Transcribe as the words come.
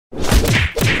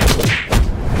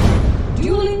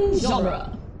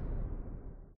genre.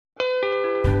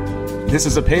 This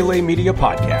is a Pele Media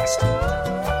podcast.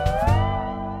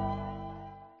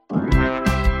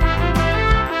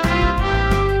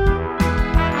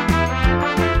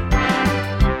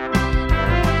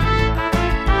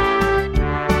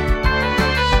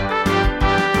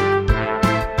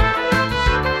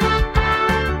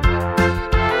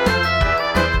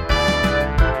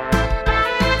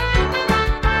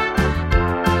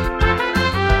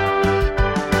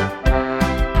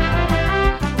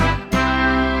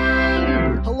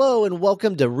 And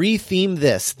welcome to Retheme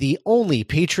This, the only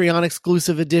Patreon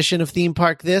exclusive edition of Theme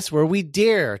Park This, where we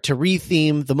dare to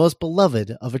retheme the most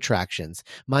beloved of attractions.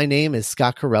 My name is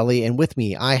Scott Corelli, and with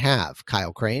me I have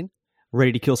Kyle Crane.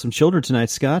 Ready to kill some children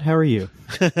tonight, Scott. How are you?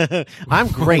 I'm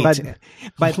great.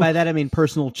 By that, I mean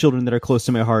personal children that are close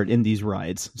to my heart in these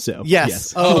rides. So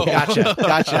yes. Oh, gotcha.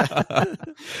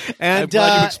 And I'm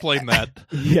glad you explained that.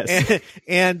 Yes.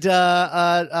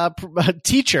 And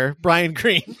teacher Brian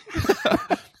Green.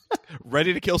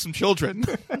 Ready to kill some children.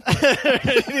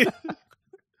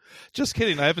 Just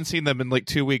kidding. I haven't seen them in like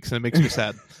 2 weeks, and it makes me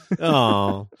sad.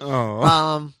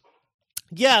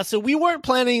 Yeah, so we weren't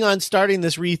planning on starting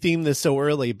this retheme this so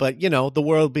early, but, you know, the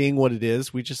world being what it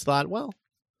is, we just thought, well,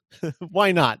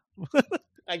 why not?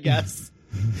 I guess.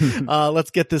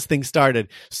 Let's get this thing started.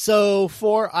 So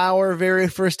for our very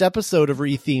first episode of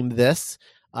Retheme This,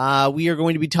 we are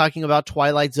going to be talking about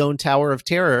Twilight Zone Tower of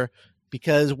Terror,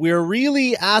 because we're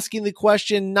really asking the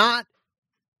question not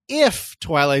if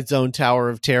Twilight Zone Tower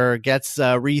of Terror gets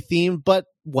rethemed, but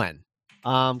when.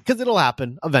 Because it'll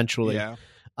happen eventually. Yeah.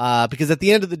 Because at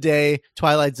the end of the day,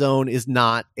 Twilight Zone is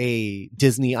not a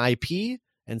Disney IP,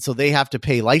 and so they have to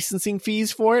pay licensing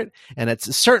fees for it. And at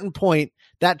a certain point,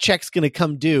 that check's going to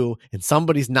come due, and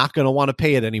somebody's not going to want to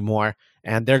pay it anymore,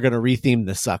 and they're going to retheme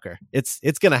this sucker. It's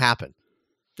going to happen.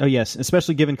 Oh, yes.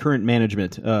 Especially given current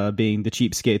management being the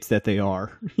cheapskates that they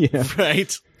are. Yeah.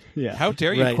 Right. Yeah. How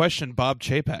dare you question Bob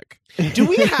Chapek? Do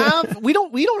we have we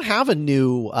don't have a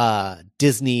new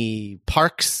Disney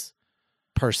parks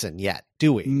person yet,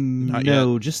 do we?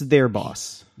 No, just their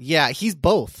boss. Yeah, he's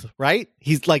both, right?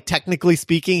 He's like, technically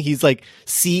speaking, he's like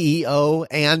CEO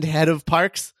and head of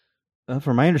parks.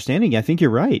 From my understanding, I think you're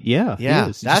right. Yeah. Yeah.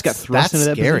 He just got thrust into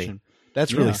that scary. position.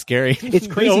 That's really scary. It's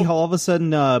crazy how all of a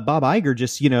sudden Bob Iger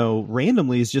just,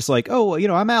 randomly is just like, oh,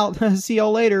 I'm out. See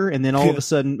y'all later. And then all of a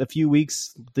sudden, a few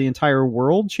weeks, the entire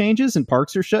world changes and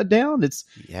parks are shut down. It's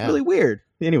really weird.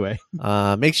 Anyway.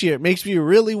 Makes you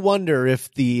really wonder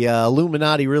if the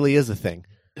Illuminati really is a thing.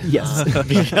 Yes.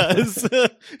 Because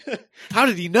how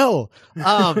did he know?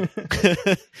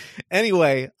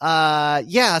 Anyway,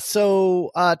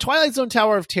 so Twilight Zone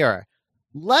Tower of Terror.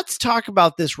 Let's talk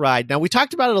about this ride. Now, we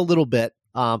talked about it a little bit,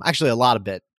 actually a lot of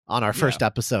it, on our first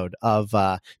episode of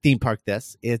Theme Park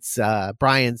This. It's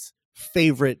Brian's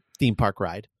favorite theme park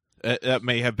ride. That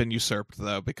may have been usurped,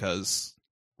 though, because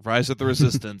Rise of the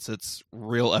Resistance, it's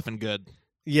real effing good.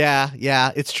 Yeah,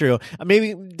 it's true.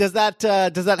 Maybe does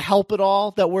that help at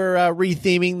all that we're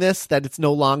retheming this, that it's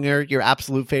no longer your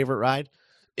absolute favorite ride?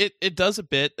 It does a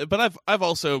bit, but I've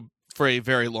also, for a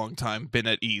very long time, been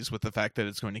at ease with the fact that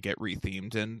it's going to get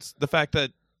rethemed, and the fact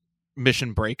that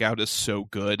Mission Breakout is so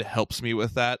good helps me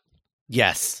with that.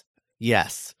 Yes.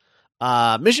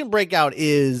 Mission Breakout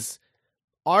is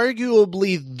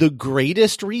arguably the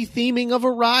greatest retheming of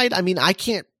a ride. I mean, I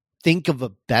can't think of a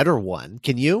better one.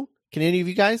 Can you? Can any of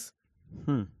you guys?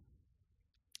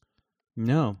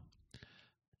 No.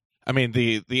 I mean,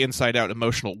 the Inside Out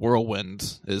emotional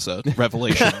whirlwind is a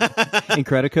revelation.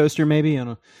 Incredicoaster, maybe? I don't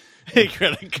know.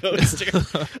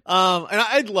 Incredicoaster. And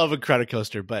I'd love a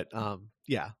Incredicoaster, but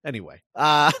anyway.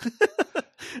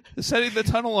 Setting the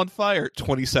tunnel on fire.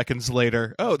 20 seconds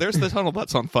later. Oh, there's the tunnel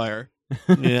that's on fire.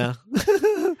 Yeah.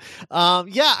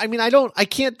 I mean, I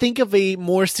can't think of a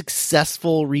more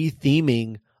successful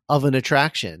retheming of an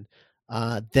attraction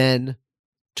than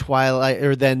Twilight,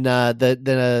 or than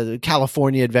the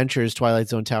California Adventures Twilight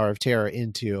Zone Tower of Terror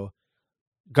into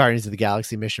Guardians of the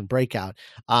Galaxy Mission Breakout.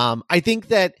 I think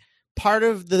that part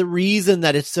of the reason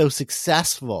that it's so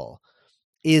successful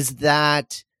is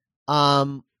that,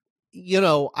 I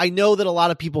know that a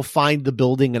lot of people find the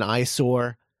building an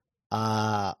eyesore.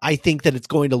 I think that it's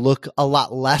going to look a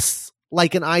lot less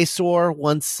like an eyesore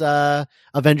once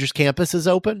Avengers Campus is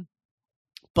open.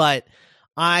 But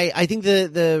I think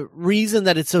the reason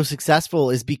that it's so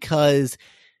successful is because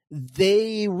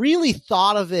they really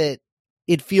thought of it.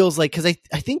 It feels like, because I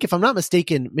think, if I'm not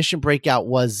mistaken, Mission Breakout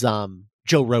was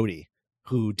Joe Rohde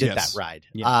who did that ride.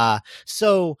 Yeah.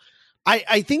 So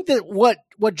I think that what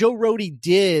Joe Rohde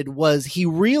did was he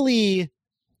really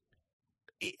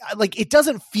it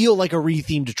doesn't feel like a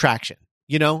rethemed attraction.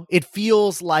 You know, it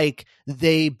feels like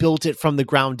they built it from the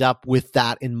ground up with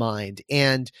that in mind.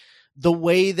 And the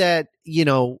way that, you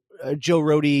know, Joe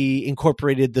Rohde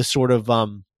incorporated the sort of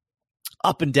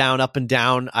up and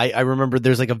down. I remember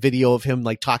there's like a video of him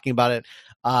like talking about it.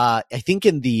 I think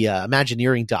in the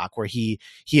Imagineering doc where he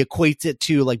equates it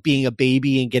to like being a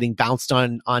baby and getting bounced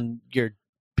on your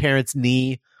parent's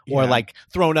knee or like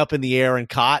thrown up in the air and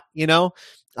caught, you know,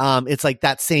 it's like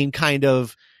that same kind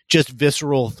of just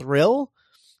visceral thrill.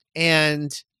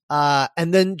 And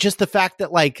then just the fact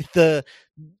that like the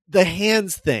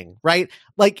hands thing, right?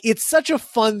 Like it's such a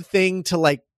fun thing to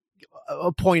like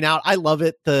point out. I love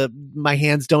it. My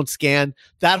hands don't scan.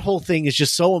 That whole thing is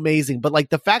just so amazing. But like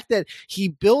the fact that he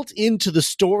built into the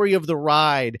story of the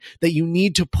ride that you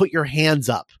need to put your hands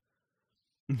up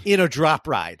in a drop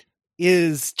ride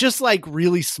is just like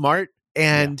really smart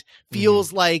and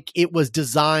feels like it was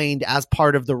designed as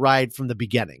part of the ride from the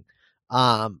beginning.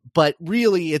 But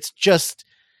really it's just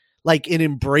like an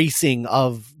embracing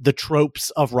of the tropes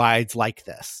of rides like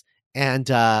this. And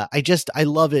I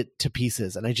love it to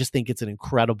pieces. And I just think it's an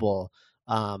incredible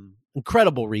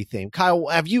retheme. Kyle,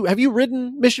 have you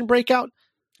ridden Mission Breakout?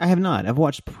 I have not. I've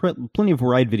watched plenty of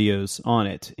ride videos on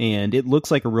it, and it looks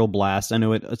like a real blast. I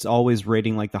know it's always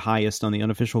rating like the highest on the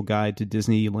unofficial guide to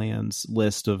Disneyland's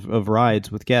list of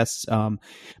rides with guests.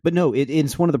 But no,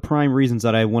 it's one of the prime reasons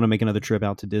that I want to make another trip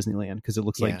out to Disneyland, because it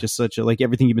looks like just such a, like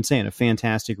everything you've been saying, a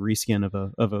fantastic reskin of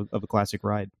a classic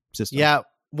ride system. Yeah.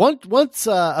 Once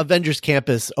Avengers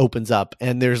Campus opens up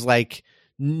and there's like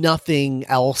nothing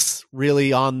else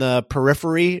really on the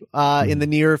periphery in the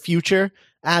near future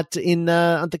at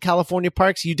the California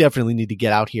parks, you definitely need to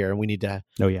get out here, and we need to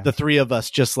the three of us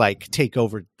just like take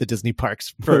over the Disney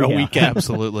parks for a weekend.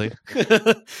 Absolutely.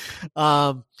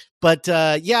 But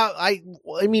I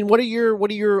mean, what are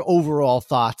your overall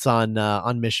thoughts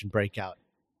on Mission Breakout,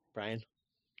 Brian?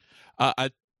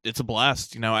 It's a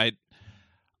blast. You know,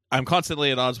 I'm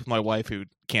constantly at odds with my wife, who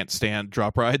can't stand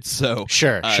drop rides. So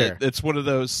sure. It's one of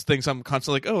those things I'm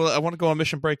constantly like, I want to go on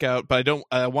Mission Breakout, but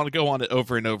I want to go on it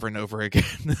over and over and over again.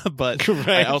 But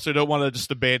I also don't want to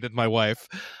just abandon my wife.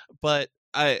 But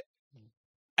I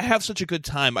have such a good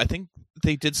time. I think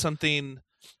they did something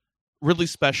really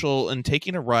special in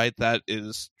taking a ride that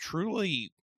is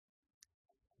truly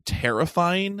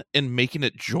terrifying and making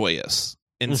it joyous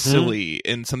and silly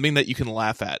and something that you can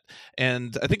laugh at.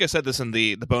 And I think I said this in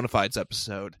the Bonafides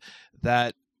episode,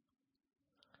 that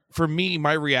for me,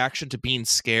 my reaction to being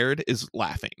scared is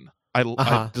laughing.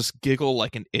 I just giggle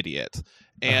like an idiot.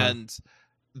 And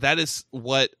that is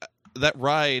what that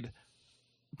ride,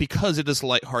 because it is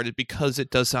lighthearted, because it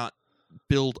does not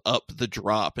build up the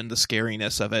drop and the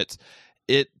scariness of it,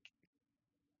 it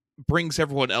brings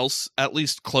everyone else at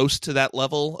least close to that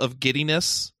level of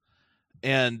giddiness.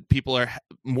 And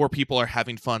more people are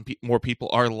having fun. More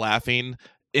people are laughing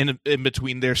in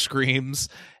between their screams,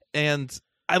 and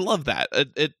I love that.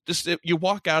 You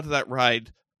walk out of that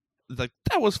ride like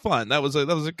that was fun. That was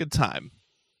a good time.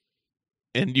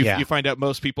 And you find out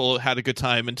most people had a good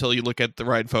time until you look at the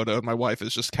ride photo, and my wife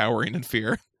is just cowering in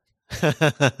fear.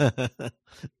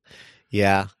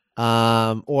 Yeah.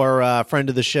 Or a friend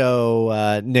of the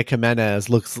show, Nick Jimenez,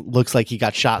 looks like he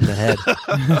got shot in the head.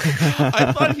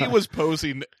 I thought he was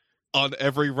posing on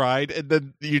every ride, and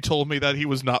then you told me that he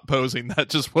was not posing.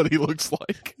 That's just what he looks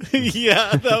like.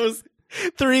 Yeah, that was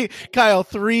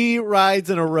three rides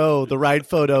in a row. The ride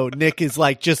photo, Nick is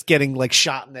like just getting like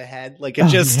shot in the head. Like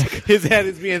his head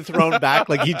is being thrown back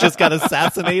like he just got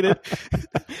assassinated.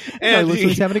 And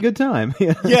he's having a good time.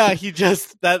 Yeah, he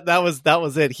just that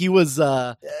was it. He was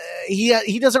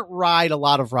he doesn't ride a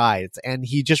lot of rides, and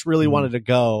he just really wanted to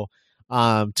go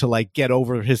to like get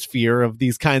over his fear of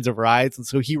these kinds of rides, and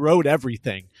so he rode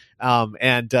everything.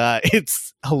 And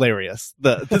it's hilarious,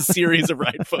 the series of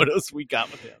ride photos we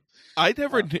got with him. I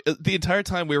never the entire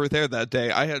time we were there that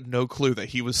day, I had no clue that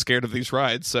he was scared of these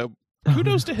rides. So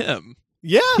kudos to him.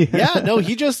 Yeah. No,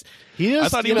 he just. I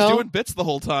thought he was doing bits the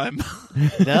whole time.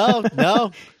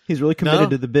 No. He's really committed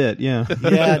to the bit. Yeah.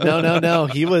 Yeah. No.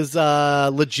 He was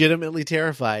legitimately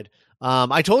terrified.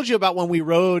 I told you about when we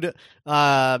rode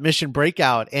Mission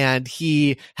Breakout, and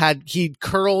he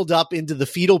curled up into the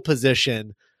fetal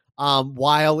position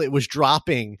while it was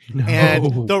dropping,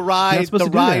 and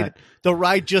the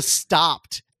ride just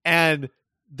stopped, and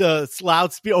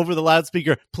over the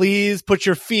loudspeaker, please put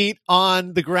your feet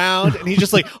on the ground, and he's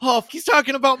just like, oh, he's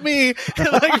talking about me,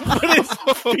 and like put his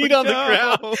feet on the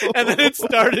ground, and then it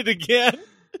started again.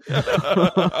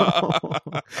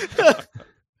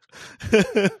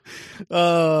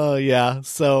 Yeah.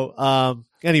 So,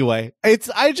 anyway,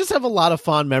 I just have a lot of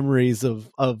fond memories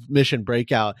of Mission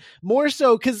Breakout. More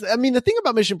so because, I mean, the thing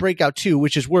about Mission Breakout 2,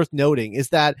 which is worth noting, is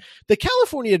that the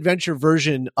California Adventure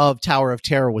version of Tower of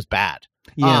Terror was bad.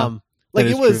 Yeah, like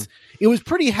that it is was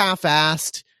pretty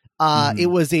half-assed. It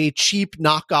was a cheap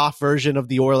knockoff version of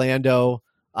the Orlando,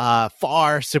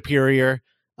 far superior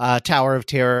Tower of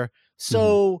Terror.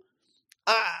 So,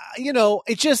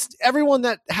 it just, everyone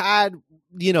that had,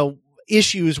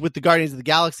 issues with the Guardians of the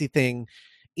Galaxy thing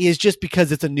is just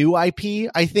because it's a new IP,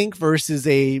 I think, versus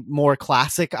a more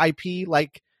classic IP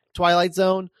like Twilight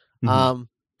Zone.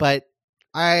 But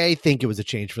I think it was a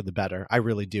change for the better. I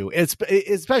really do. It's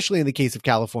especially in the case of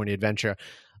California Adventure.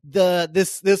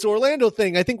 This Orlando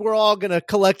thing, I think we're all going to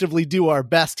collectively do our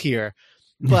best here.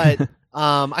 But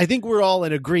I think we're all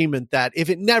in agreement that if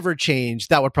it never changed,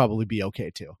 that would probably be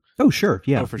okay too. Oh, sure.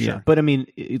 Yeah, for sure. sure. But I mean,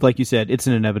 like you said, it's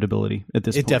an inevitability at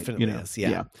this point. It definitely is.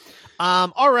 Yeah.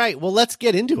 All right. Well, let's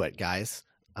get into it, guys.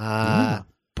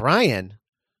 Brian,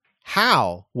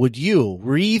 how would you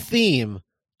re-theme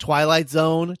Twilight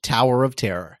Zone Tower of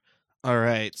Terror? All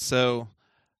right. So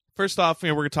first off,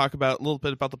 we're going to talk about a little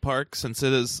bit about the park, since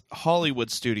it is Hollywood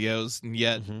Studios, and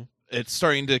yet it's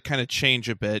starting to kind of change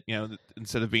a bit.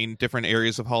 Instead of being different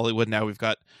areas of Hollywood, now we've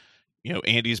got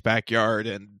Andy's backyard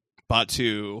and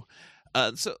Batu.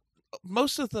 So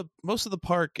most of the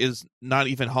park is not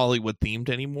even Hollywood themed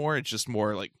anymore. It's just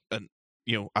more like an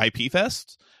IP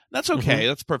fest. That's okay.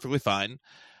 That's perfectly fine.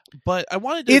 But I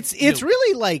wanted to. It's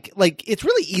really like it's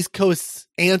really East Coast's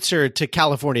answer to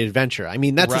California Adventure. I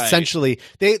mean, that's essentially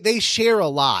they share a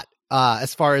lot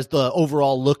as far as the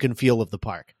overall look and feel of the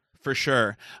park. For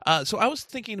sure. So I was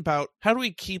thinking about how do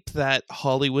we keep that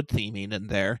Hollywood theming in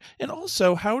there, and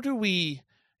also how do we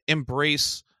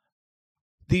embrace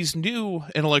these new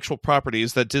intellectual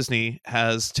properties that Disney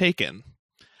has taken.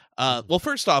 Well,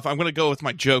 first off, I'm going to go with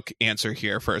my joke answer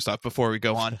here first off before we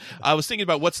go on. I was thinking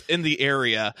about what's in the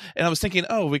area, and I was thinking,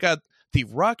 we got the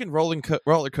Rock and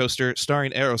Roller Coaster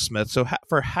starring Aerosmith. So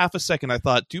for half a second, I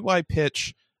thought, do I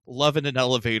pitch Love in an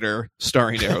Elevator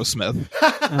starring Aerosmith?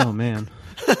 Oh, man.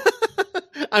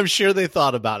 I'm sure they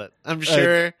thought about it. I'm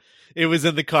sure it was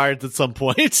in the cards at some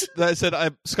point. I said,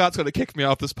 Scott's going to kick me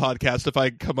off this podcast if I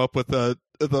come up with the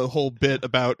whole bit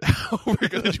about how we're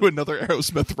going to do another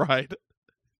Aerosmith ride.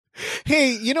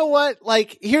 Hey, you know what?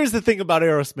 Like, here's the thing about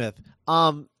Aerosmith.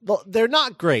 Well, they're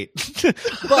not great,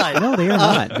 but no, they are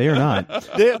not. They are not.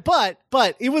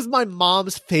 But it was my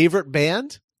mom's favorite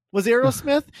band was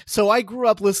Aerosmith. So I grew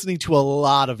up listening to a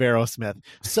lot of Aerosmith.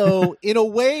 So in a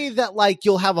way that like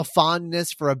you'll have a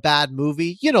fondness for a bad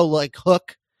movie, like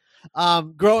Hook.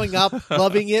 Growing up,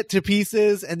 loving it to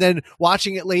pieces, and then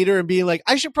watching it later and being like,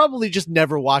 I should probably just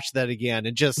never watch that again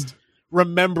and just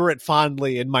remember it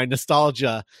fondly in my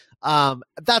nostalgia.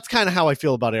 That's kind of how I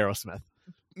feel about Aerosmith.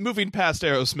 Moving past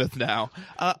Aerosmith now.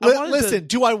 Listen,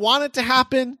 do I want it to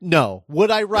happen? No.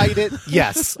 Would I write it?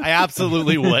 Yes, I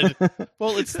absolutely would.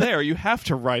 Well, it's there. You have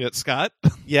to write it, Scott.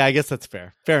 Yeah, I guess that's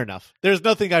fair. Fair enough. There's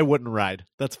nothing I wouldn't ride.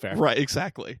 That's fair. Right,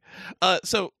 exactly.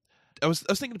 So I was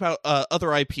thinking about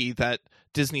other IP that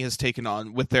Disney has taken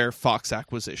on with their Fox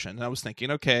acquisition, and I was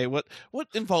thinking, okay, what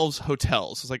involves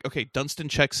hotels? It's like, okay, Dunstan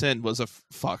Checks In was a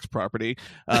Fox property.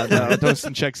 No,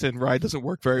 Dunstan Checks In ride doesn't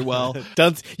work very well.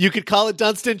 You could call it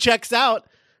Dunstan Checks Out.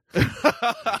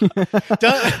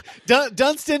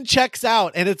 Dunstan Checks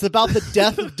Out, and it's about the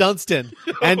death of Dunstan,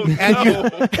 and you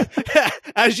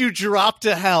as you drop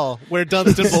to hell where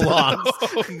Dunstan belongs.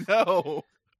 Oh no.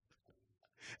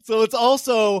 So it's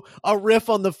also a riff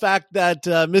on the fact that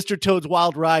Mr. Toad's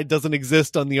Wild Ride doesn't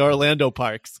exist on the Orlando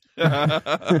parks.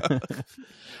 I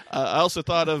also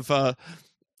thought of,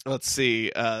 let's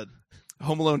see,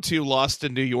 Home Alone 2 Lost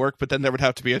in New York, but then there would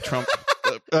have to be a Trump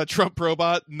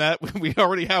robot, and that we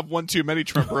already have one too many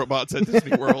Trump robots at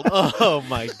Disney World. Oh,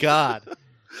 my God.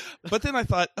 But then I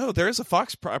thought, there is a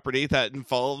Fox property that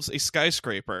involves a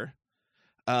skyscraper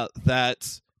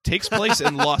that takes place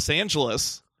in Los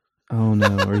Angeles. Oh,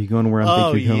 no. Are you going where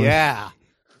I think you're going? Oh, yeah.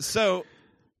 So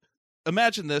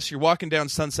imagine this. You're walking down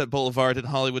Sunset Boulevard in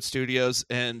Hollywood Studios,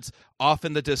 and off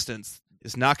in the distance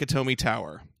is Nakatomi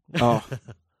Tower. Oh.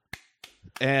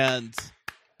 And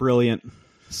brilliant.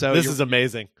 So this is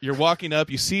amazing. You're walking up,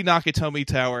 you see Nakatomi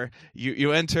Tower,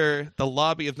 you enter the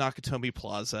lobby of Nakatomi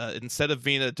Plaza. Instead of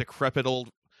being a decrepit old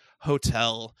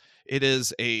hotel, it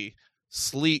is a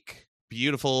sleek,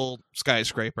 beautiful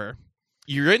skyscraper.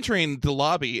 You're entering the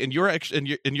lobby, and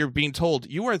you're being told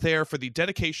you are there for the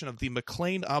dedication of the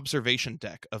McLean Observation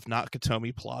Deck of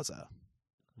Nakatomi Plaza.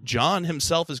 John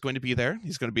himself is going to be there.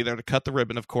 He's going to be there to cut the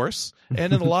ribbon, of course.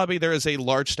 And in the lobby, there is a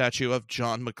large statue of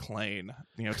John McClane,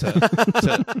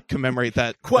 to commemorate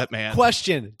that man.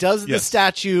 Question: is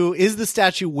the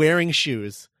statue wearing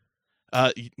shoes?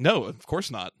 No, of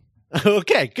course not.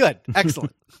 Okay, good,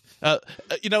 excellent.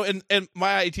 And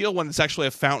my ideal one is actually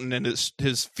a fountain, and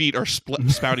his feet are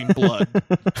spouting blood.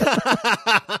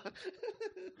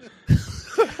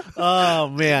 Oh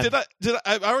man!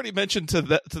 I already mentioned to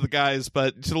the guys,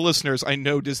 but to the listeners, I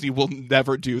know Disney will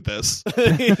never do this.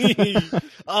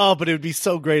 Oh, but it would be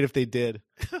so great if they did.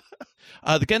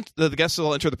 The guests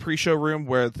will enter the pre-show room,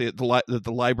 where the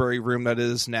library room that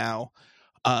is now.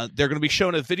 They're going to be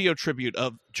shown a video tribute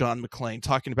of John McClane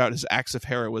talking about his acts of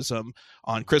heroism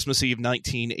on Christmas Eve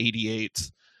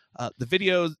 1988. The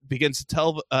video begins to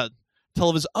tell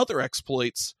of his other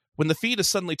exploits when the feed is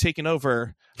suddenly taken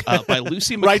over by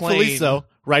Lucy McClane.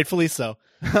 Rightfully so.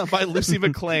 By Lucy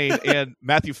McClane and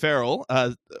Matthew Farrell,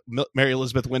 Mary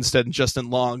Elizabeth Winstead, and Justin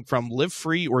Long from Live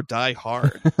Free or Die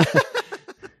Hard.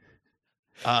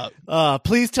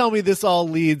 Please tell me this all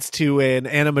leads to an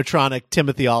animatronic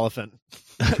Timothy Olyphant.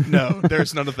 No,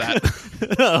 there's none of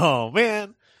that. Oh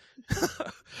man.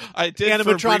 I did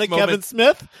animatronic Kevin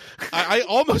Smith. I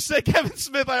almost said Kevin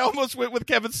Smith. I almost went with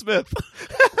Kevin Smith.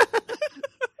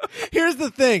 Here's the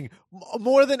thing.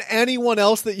 More than anyone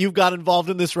else that you've got involved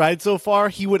in this ride so far,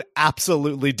 he would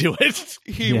absolutely do it.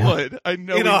 He would. I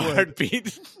know in he a would.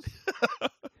 heartbeat.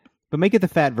 But make it the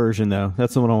fat version, though.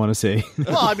 That's the one I want to see.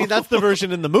 Well, I mean, that's the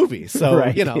version in the movie. So,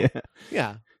 right,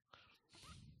 yeah.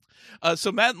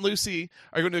 So Matt and Lucy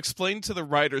are going to explain to the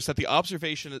riders that the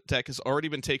observation deck has already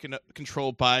been taken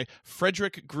control by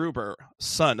Frederick Gruber,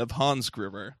 son of Hans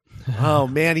Gruber. Oh,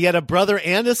 man. He had a brother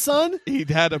and a son? He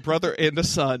had a brother and a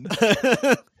son.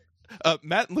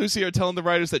 Matt and Lucy are telling the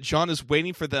riders that John is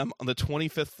waiting for them on the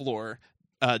 25th floor,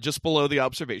 just below the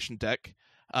observation deck.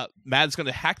 Matt's going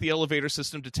to hack the elevator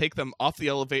system to take them off the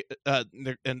elevator,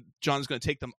 and John's going to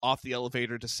take them off the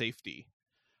elevator to safety.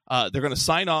 They're going to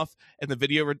sign off, and the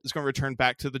video is going to return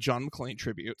back to the John McClane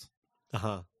tribute.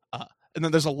 Uh-huh. And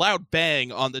then there's a loud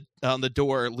bang on the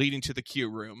door leading to the queue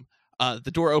room.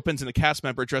 The door opens, and a cast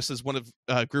member dressed as one of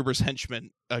Gruber's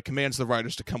henchmen commands the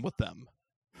riders to come with them.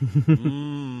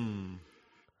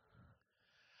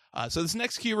 So this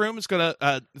next queue room is gonna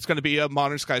be a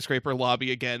modern skyscraper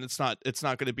lobby again. It's not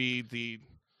going to be the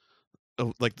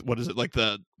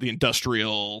the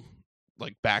industrial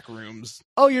back rooms.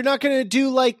 Oh, you're not going to do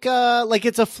like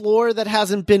it's a floor that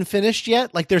hasn't been finished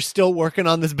yet? Like they're still working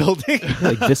on this building?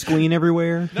 Like visqueen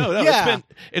everywhere? No, yeah.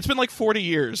 It's been like 40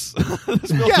 years.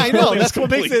 Yeah, I know. That's what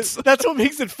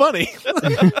makes it funny.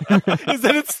 Is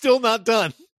that it's still not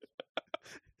done.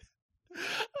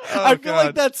 Oh,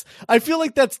 I feel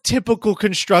like that's typical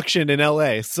construction in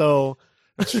LA. So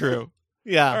that's true.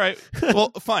 Yeah. All right.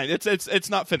 Well, fine. It's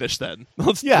not finished then.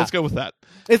 Let's go with that.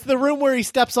 It's the room where he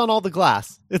steps on all the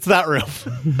glass. It's that room.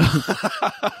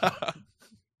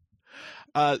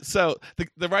 So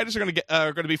the riders are going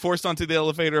to be forced onto the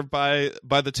elevator by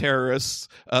the terrorists.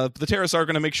 The terrorists are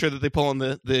going to make sure that they pull on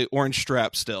the orange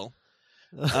strap still.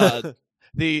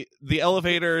 The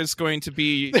elevator is going to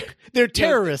be... They're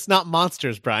terrorists, not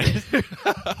monsters, Brian.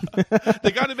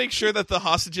 They got to make sure that the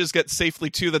hostages get safely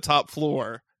to the top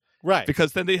floor. Right.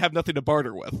 Because then they have nothing to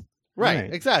barter with.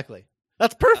 Right. Exactly.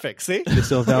 That's perfect, see? They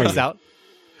still value. Works out.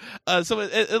 So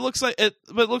it looks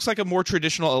like a more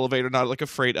traditional elevator, not like a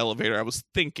freight elevator. I was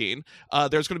thinking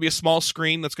there's going to be a small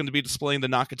screen that's going to be displaying the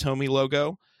Nakatomi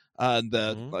logo,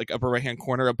 the upper right hand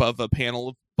corner above a panel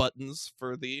of buttons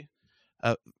for the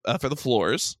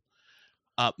floors.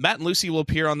 Matt and Lucy will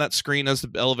appear on that screen as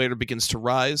the elevator begins to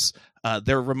rise.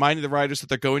 They're reminding the riders that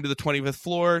they're going to the 25th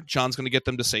floor. John's going to get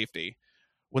them to safety.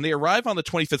 When they arrive on the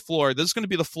 25th floor, this is going to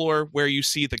be the floor where you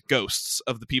see the ghosts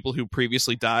of the people who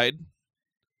previously died.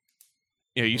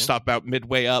 You stop about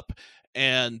midway up,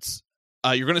 and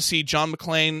you're going to see John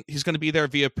McClane. He's going to be there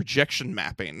via projection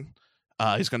mapping.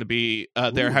 He's going to be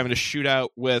there having a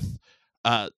shootout with...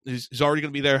 he's already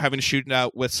going to be there having a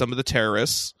shootout with some of the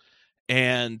terrorists,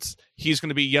 and he's going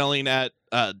to be yelling at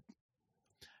Matt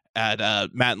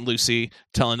and Lucy,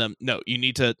 telling them, "No, you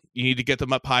need to get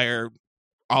them up higher.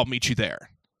 I'll meet you there."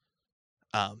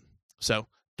 So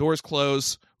doors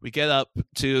close. We get up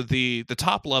to the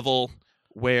top level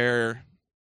where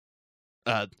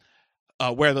the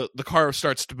car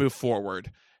starts to move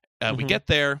forward. We get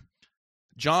there.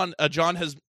 John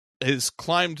has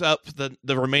climbed up the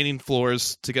remaining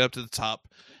floors to get up to the top,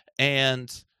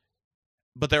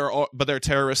 but there are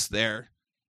terrorists there.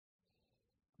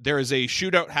 There is a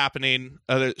shootout happening.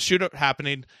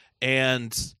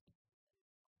 And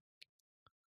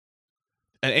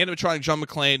animatronic John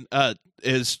McClane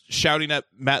is shouting at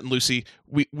Matt and Lucy,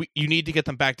 you need to get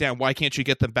them back down. Why can't you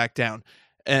get them back down?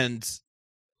 And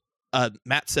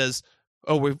Matt says,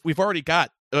 oh, we've already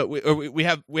got we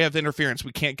have interference.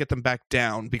 We can't get them back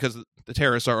down because the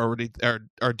terrorists are already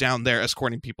are down there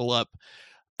escorting people up.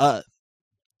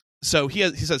 So he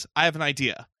says, I have an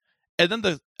idea. And then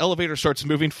the elevator starts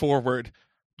moving forward.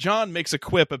 John makes a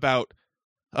quip about,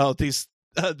 these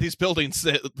buildings.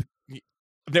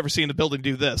 I've never seen a building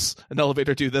do this, an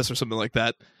elevator do this, or something like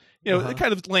that. You know,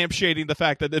 kind of lampshading the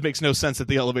fact that it makes no sense that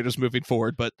the elevator's moving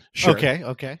forward, but sure.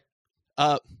 Okay.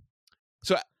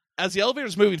 So as the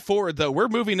elevator's moving forward, though, we're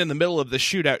moving in the middle of the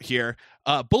shootout here.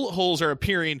 Bullet holes are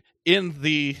appearing in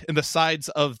the sides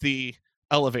of the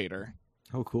elevator.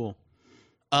 Oh, cool.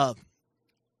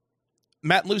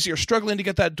 Matt and Lucy are struggling to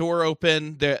get that door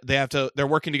open. They're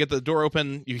working to get the door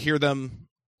open. You hear them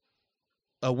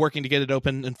working to get it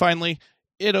open, and finally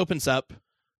it opens up.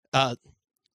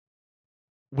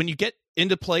 When you get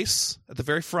into place at the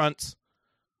very front,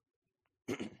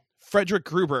 Frederick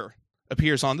Gruber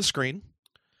appears on the screen,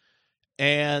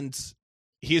 and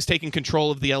he is taking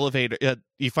control of the elevator.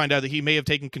 You find out that he may have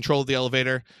taken control of the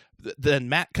elevator. Then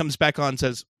Matt comes back on and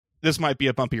says, this might be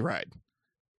a bumpy ride.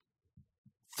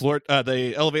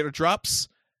 The elevator drops,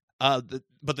 but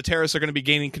the terrorists are going to be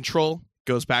gaining control.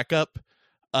 Goes back up.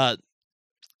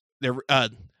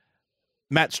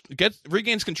 Matt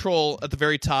regains control at the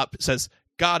very top. Says,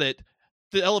 got it.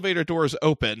 The elevator door is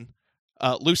open.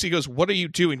 Lucy goes, what are you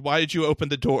doing? Why did you open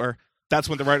the door? That's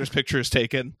when the writer's picture is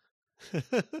taken.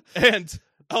 And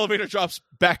elevator drops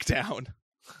back down.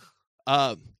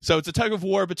 So it's a tug of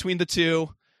war between the two.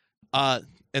 And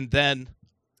then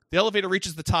the elevator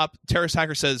reaches the top. Terrorist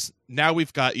hacker says, now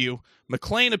we've got you.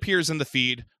 McClane appears in the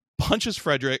feed, punches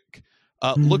Frederick,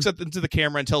 looks into the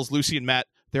camera and tells Lucy and Matt,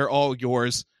 they're all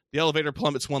yours. The elevator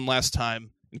plummets one last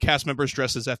time, and cast members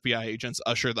dressed as FBI agents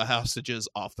usher the hostages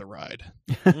off the ride.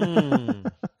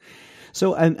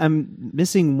 So I'm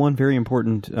missing one very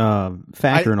important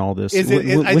factor in all this. I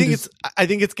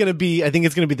think it's going to be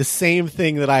the same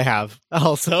thing that I have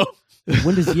also.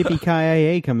 When does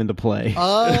Yippee-ki-yay come into play?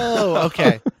 Oh,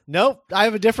 okay. Nope, I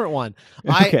have a different one.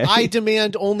 Okay. I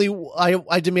demand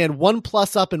I demand 1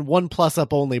 plus up and 1 plus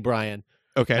up only, Brian.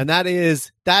 Okay. And that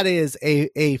is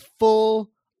a full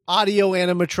audio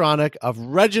animatronic of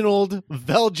Reginald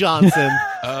Vell Johnson.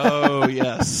 Oh,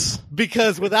 yes.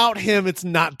 Because without him, it's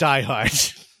not Die Hard.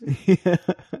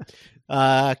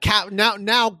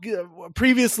 Now,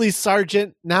 previously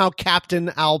Sergeant, now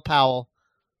Captain Al Powell.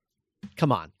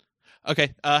 Come on.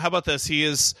 Okay, how about this? He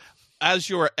is, as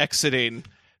you're exiting,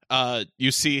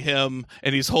 you see him,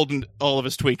 and he's holding all of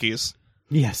his Twinkies.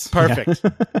 Yes. Perfect.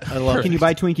 Yeah. I love it. Can you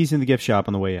buy Twinkies in the gift shop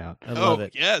on the way out? I love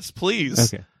it. Yes,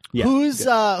 please. Okay.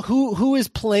 Yeah. Who is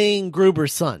playing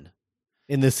Gruber's son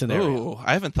in this scenario? Oh,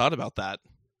 I haven't thought about that.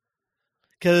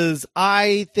 Because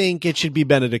I think it should be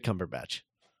Benedict Cumberbatch.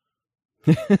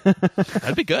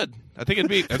 That'd be good. I think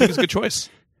it's a good choice.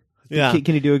 Yeah.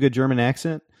 Can he do a good German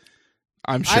accent?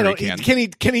 I'm sure he can.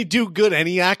 Can he do good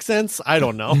any accents? I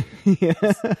don't know. Yeah.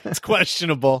 It's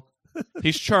questionable.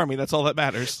 He's charming. That's all that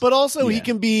matters. But also he's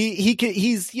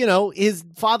his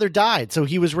father died, so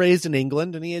he was raised in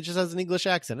England, and he just has an English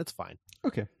accent. It's fine.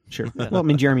 Okay, sure. Well, I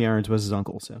mean, Jeremy Irons was his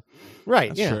uncle, so right.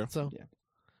 That's yeah. true. So, yeah.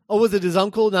 Oh, was it his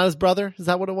uncle, not his brother? Is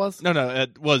that what it was? No,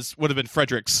 it would have been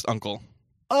Frederick's uncle.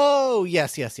 Oh,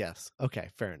 yes. Okay,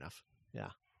 fair enough. Yeah,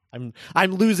 I'm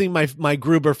losing my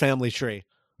Gruber family tree.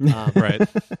 Right.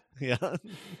 Yeah.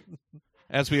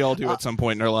 As we all do at some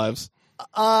point in our lives.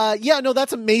 No,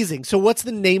 that's amazing. So what's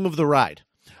the name of the ride?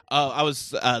 I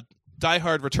was Die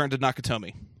Hard Return to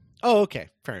Nakatomi. Oh, okay.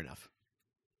 Fair enough.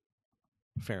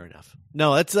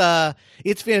 No,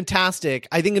 it's fantastic.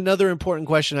 I think another important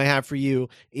question I have for you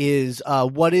is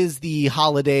what is the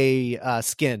holiday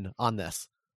skin on this?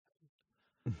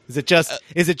 Is it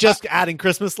just adding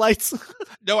Christmas lights?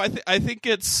 No, I think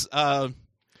it's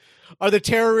Are the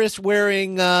terrorists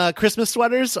wearing Christmas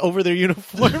sweaters over their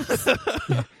uniforms?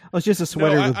 Well, it's just a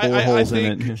sweater with bullet holes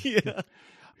in it. Yeah.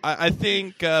 I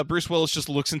think Bruce Willis just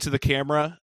looks into the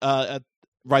camera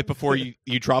right before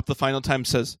you drop the final time,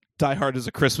 says, Die Hard is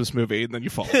a Christmas movie, and then you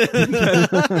fall.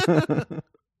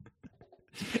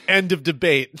 End of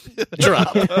debate.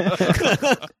 Drop.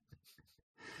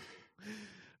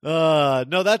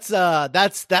 No,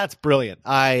 that's brilliant.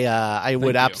 I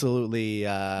would absolutely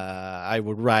I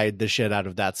would ride the shit out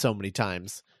of that so many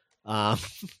times.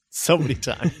 So many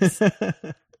times.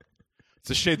 It's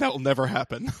a shame that will never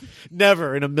happen.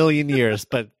 Never in a million years,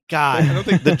 but God, I don't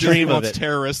think the dream of it.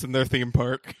 Terrorists in their theme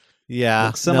park. Yeah.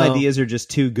 Look, some ideas are just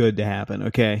too good to happen,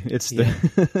 okay? It's the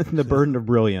the burden of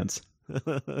brilliance.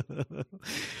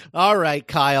 All right,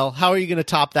 Kyle, how are you going to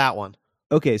top that one?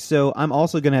 Okay, so I'm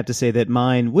also going to have to say that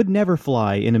mine would never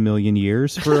fly in a million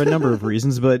years for a number of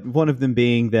reasons, but one of them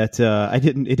being that it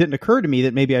didn't occur to me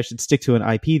that maybe I should stick to an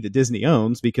IP that Disney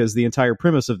owns, because the entire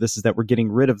premise of this is that we're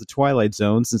getting rid of the Twilight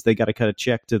Zone since they got to cut a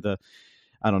check to the,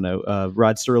 I don't know,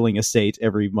 Rod Serling estate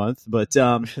every month. But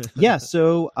yeah,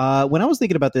 so when I was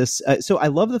thinking about this, so I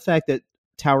love the fact that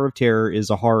Tower of Terror is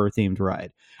a horror-themed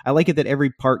ride. I like it that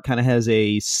every part kind of has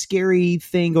a scary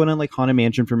thing going on, like Haunted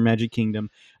Mansion from Magic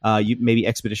Kingdom, maybe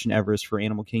Expedition Everest for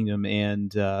Animal Kingdom, and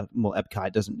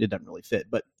Epcot doesn't really fit.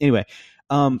 But anyway,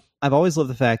 I've always loved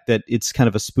the fact that it's kind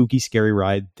of a spooky, scary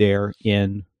ride there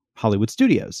in Hollywood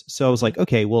Studios. So I was like,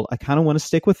 okay, well, I kind of want to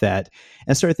stick with that,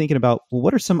 and started thinking about, well,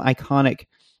 what are some iconic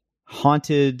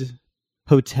haunted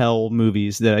hotel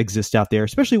movies that exist out there,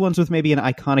 especially ones with maybe an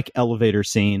iconic elevator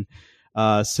scene.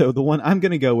 So the one I'm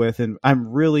going to go with, and I'm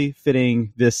really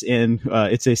fitting this in,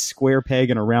 it's a square peg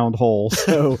in a round hole.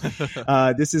 So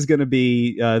this is going to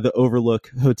be the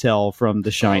Overlook Hotel from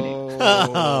The Shining.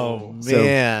 Oh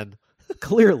man.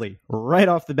 Clearly, right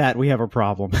off the bat, we have a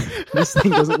problem. This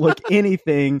thing doesn't look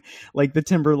anything like the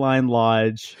Timberline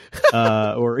Lodge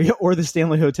or the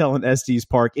Stanley Hotel in Estes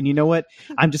Park. And you know what?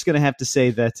 I'm just going to have to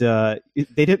say that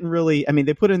they didn't really... I mean,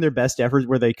 they put in their best effort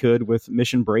where they could with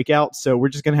Mission Breakout, so we're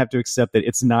just going to have to accept that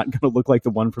it's not going to look like the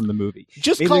one from the movie.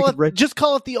 Just call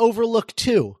it the Overlook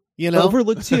 2. You know?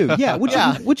 Overlook 2, yeah,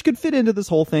 which could fit into this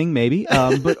whole thing, maybe.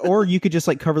 Or you could just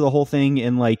like cover the whole thing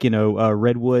in like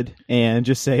redwood and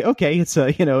just say, okay, it's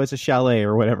a chalet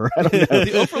or whatever. I don't know.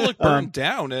 The Overlook burned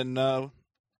down in Dr.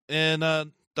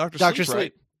 Sleep,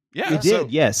 right? Yeah, it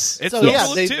did. Yes. It's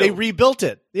they rebuilt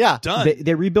it. Yeah, done.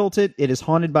 They rebuilt it. It is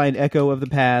haunted by an echo of the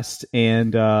past,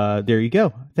 and there you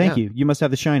go. Thank you. You must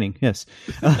have The Shining. Yes.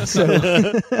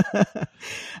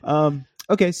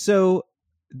 Okay, so.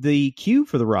 The queue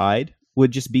for the ride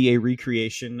would just be a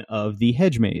recreation of the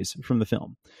hedge maze from the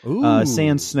film.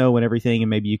 Sand, snow, and everything, and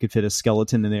maybe you could fit a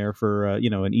skeleton in there for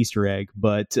an Easter egg.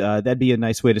 But that'd be a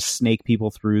nice way to snake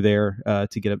people through there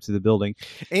to get up to the building.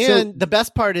 And the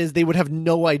best part is they would have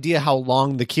no idea how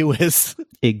long the queue is.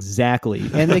 Exactly,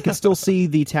 and they could still see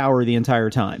the tower the entire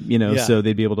time. So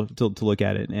they'd be able to look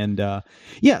at it. And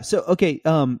so okay.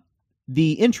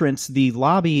 The entrance, the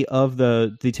lobby of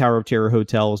the Tower of Terror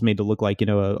hotel was made to look like,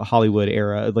 a Hollywood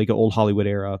era, like an old Hollywood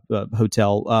era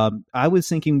hotel. I was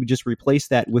thinking we just replace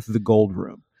that with the Gold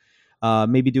Room.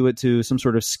 Maybe do it to some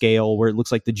sort of scale where it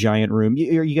looks like the giant room.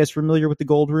 Are you guys familiar with the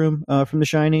Gold Room from The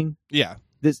Shining? Yeah.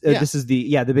 This is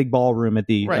the big ballroom at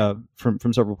the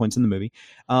from several points in the movie,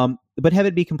 but have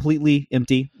it be completely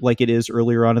empty like it is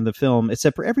earlier on in the film,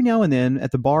 except for every now and then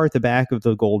at the bar at the back of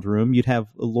the Gold Room, you'd have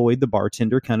Lloyd the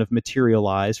bartender kind of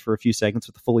materialize for a few seconds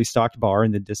with a fully stocked bar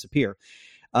and then disappear.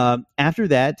 After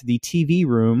that, the TV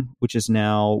room, which is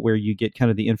now where you get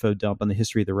kind of the info dump on the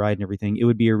history of the ride and everything, it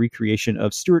would be a recreation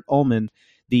of Stuart Ullman,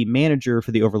 the manager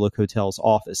for the Overlook Hotel's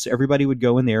office. So everybody would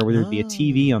go in there where there'd be a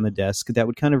TV on the desk that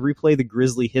would kind of replay the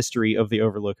grisly history of the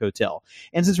Overlook Hotel.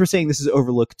 And since we're saying this is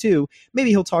Overlook 2,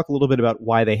 maybe he'll talk a little bit about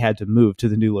why they had to move to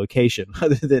the new location,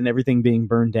 other than everything being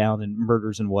burned down and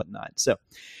murders and whatnot. So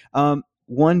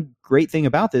one great thing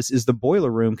about this is the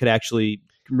boiler room could actually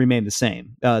remain the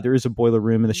same. There is a boiler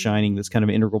room in The Shining that's kind of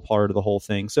an integral part of the whole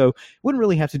thing. So wouldn't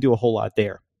really have to do a whole lot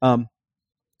there.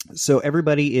 So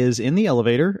everybody is in the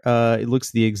elevator. It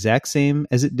looks the exact same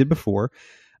as it did before.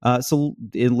 So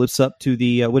it lifts up to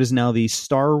the what is now the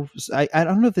Star. I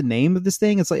don't know the name of this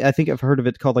thing. It's like I think I've heard of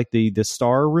it called like the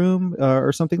Star Room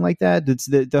or something like that. It's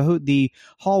the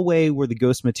hallway where the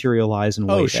ghosts materialize and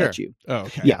wave at you. Oh,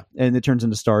 okay. Yeah, and it turns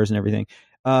into stars and everything.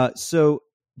 So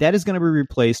that is going to be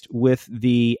replaced with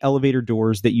the elevator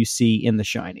doors that you see in The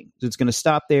Shining. So it's going to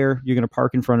stop there. You're going to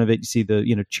park in front of it. You see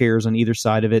the chairs on either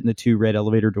side of it and the two red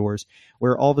elevator doors,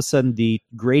 where all of a sudden the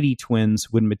Grady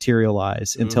twins would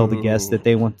materialize and tell the guests that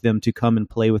they want them to come and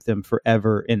play with them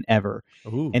forever and ever.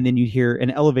 Ooh. And then you hear an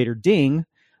elevator ding.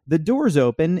 The doors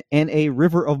open and a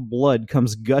river of blood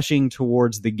comes gushing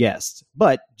towards the guests.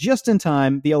 But just in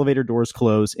time, the elevator doors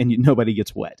close and nobody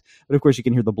gets wet. But of course, you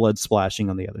can hear the blood splashing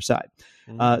on the other side.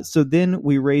 So then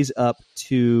we raise up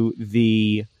to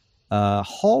the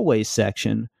hallway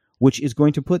section, which is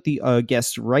going to put the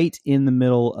guests right in the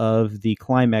middle of the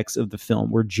climax of the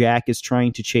film, where Jack is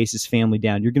trying to chase his family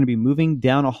down. You're going to be moving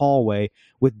down a hallway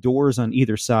with doors on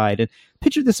either side. And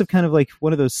picture this of kind of like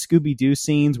one of those Scooby-Doo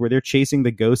scenes where they're chasing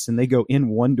the ghosts and they go in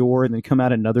one door and then come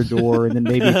out another door, and then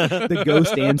maybe the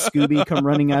ghost and Scooby come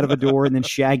running out of a door, and then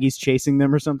Shaggy's chasing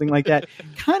them or something like that.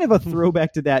 Kind of a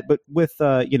throwback to that, but with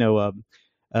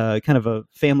kind of a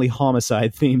family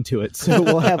homicide theme to it. So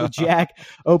we'll have Jack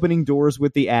opening doors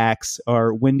with the axe,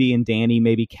 or Wendy and Danny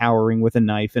maybe cowering with a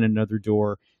knife in another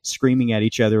door, screaming at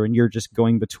each other, and you're just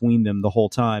going between them the whole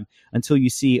time until you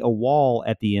see a wall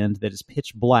at the end that is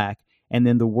pitch black, and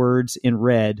then the words in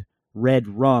red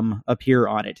rum, appear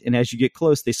on it. And as you get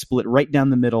close, they split right down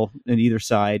the middle, and either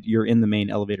side, you're in the main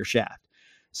elevator shaft.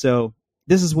 So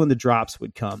this is when the drops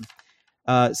would come.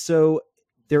 So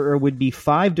there would be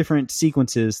 5 different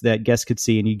sequences that guests could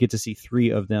see, and you get to see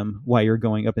 3 of them while you're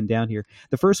going up and down here.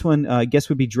 The first one, guests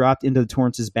would be dropped into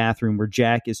Torrance's bathroom, where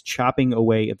Jack is chopping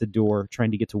away at the door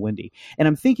trying to get to Wendy. And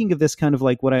I'm thinking of this kind of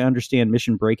like what I understand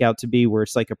Mission Breakout to be, where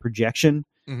it's like a projection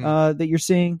that you're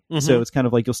seeing. Mm-hmm. So it's kind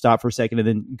of like you'll stop for a second and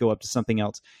then go up to something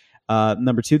else.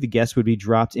 Number 2, the guests would be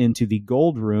dropped into the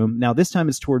gold room. Now, this time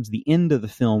it's towards the end of the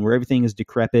film, where everything is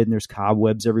decrepit and there's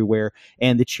cobwebs everywhere,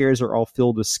 and the chairs are all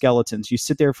filled with skeletons. You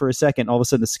sit there for a second, all of a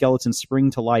sudden the skeletons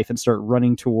spring to life and start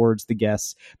running towards the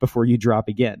guests before you drop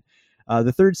again.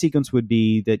 The third sequence would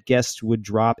be that guests would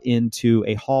drop into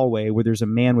a hallway where there's a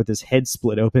man with his head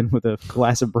split open with a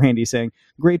glass of brandy saying,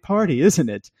 "Great party, isn't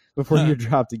it?" before you're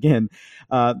dropped again.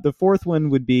 The fourth one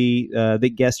would be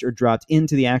that guests are dropped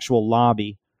into the actual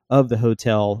lobby of the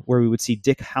hotel, where we would see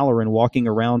Dick Halloran walking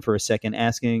around for a second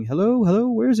asking, hello,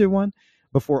 where's everyone?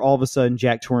 Before all of a sudden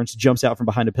Jack Torrance jumps out from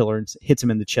behind a pillar and hits him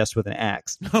in the chest with an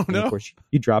axe. Oh, and no. of course,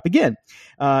 you drop again.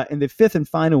 And the fifth and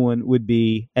final one would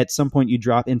be, at some point you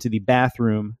drop into the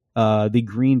bathroom, the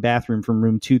green bathroom from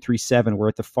room 237, where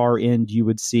at the far end you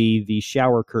would see the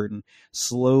shower curtain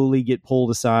slowly get pulled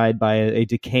aside by a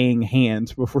decaying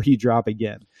hand before you drop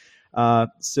again.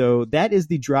 So that is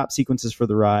the drop sequences for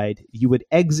the ride. You would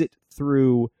exit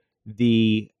through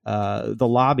the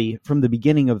lobby from the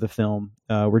beginning of the film,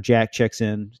 where Jack checks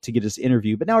in to get his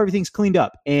interview, but now everything's cleaned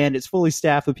up and it's fully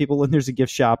staffed with people, and there's a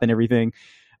gift shop and everything.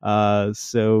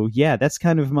 So yeah, that's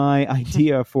kind of my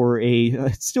idea for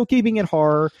a still keeping it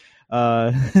horror,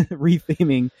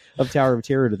 retheming of Tower of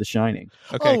Terror to The Shining.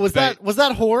 Okay, was that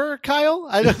horror, Kyle?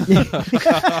 I don't...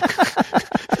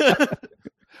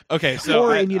 Okay, so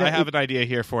I and, have an idea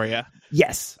here for you.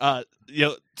 Yes.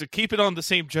 To keep it on the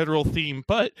same general theme,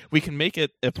 but we can make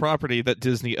it a property that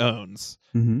Disney owns.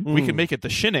 Mm-hmm. We can make it The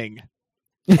Shinning.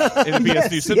 It'd be a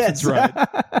new Simpsons ride.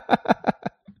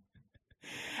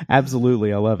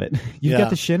 Absolutely, I love it. You've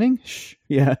got The Shinning?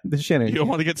 Yeah, The Shinning. You don't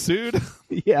want to get sued?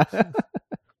 Yeah.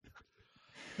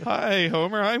 Hi,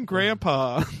 Homer. I'm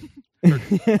Grandpa.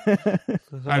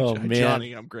 Oh, man.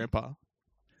 Johnny, I'm Grandpa.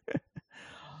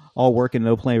 All work and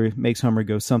no play makes Homer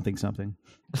go something.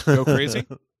 Go crazy?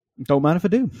 Don't mind if I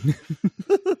do.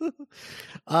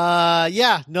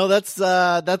 Yeah, no,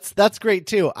 that's great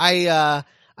too. I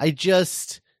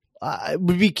just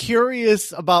would be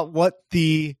curious about what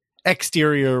the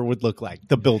exterior would look like,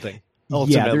 the building.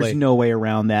 Ultimately. Yeah, there's no way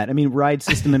around that. I mean, ride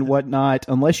system and whatnot,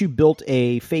 unless you built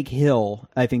a fake hill,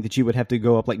 I think that you would have to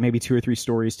go up like maybe 2 or 3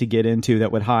 stories to get into that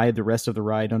would hide the rest of the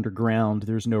ride underground.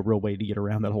 There's no real way to get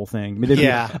around that whole thing. I mean, there'd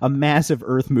be a massive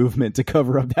earth movement to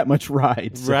cover up that much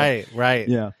ride. So, right.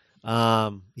 Yeah.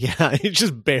 Yeah, you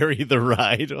just bury the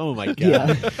ride. Oh my god. Yeah.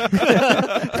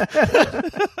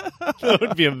 That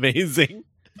would be amazing.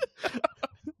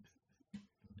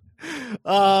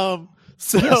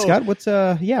 So yeah, Scott, what's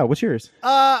yours?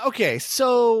 Okay,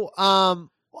 so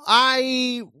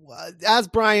I, as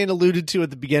Brian alluded to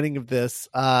at the beginning of this,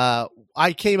 I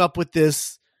came up with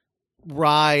this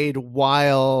ride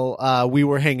while we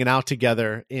were hanging out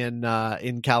together in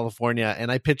California,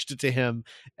 and I pitched it to him,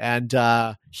 and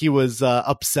he was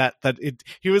upset that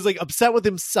he was like upset with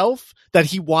himself that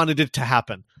he wanted it to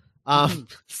happen.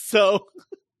 So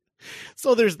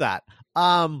there's that.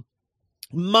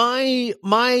 My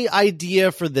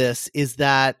idea for this is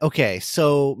that, okay,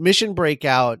 so Mission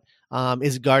Breakout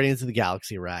is Guardians of the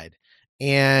Galaxy ride,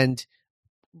 and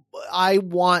I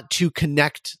want to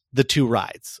connect the 2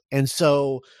 rides. And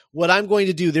so what I'm going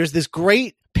to do, there's this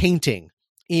great painting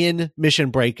in Mission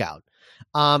Breakout,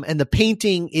 and the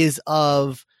painting is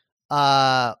of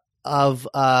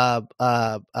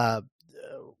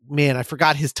man, I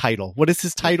forgot his title. What is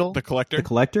his title? The Collector? The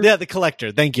Collector? Yeah, the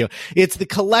Collector. Thank you. It's the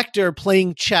Collector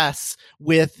playing chess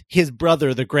with his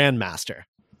brother, the Grandmaster.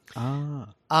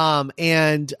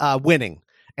 And winning.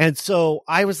 And so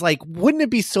I was like, wouldn't it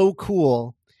be so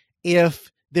cool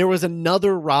if there was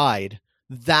another ride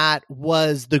that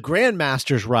was the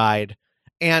Grandmaster's ride,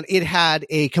 and it had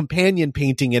a companion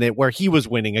painting in it where he was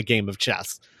winning a game of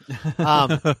chess?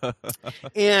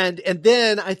 And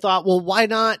then I thought, well, why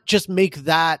not just make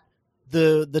that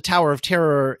the Tower of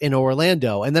Terror in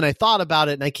Orlando? And then I thought about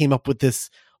it, and I came up with this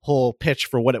whole pitch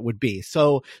for what it would be.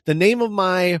 So the name of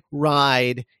my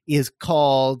ride is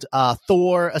called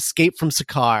Thor Escape from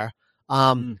Sakaar.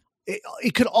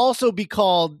 It could also be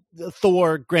called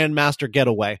Thor Grandmaster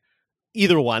Getaway.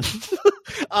 Either one.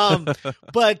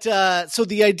 But so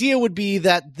the idea would be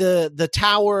that the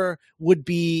tower would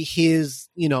be his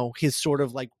sort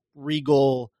of like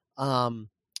regal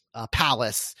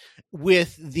palace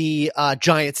with the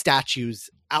giant statues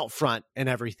out front and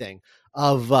everything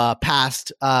of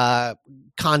past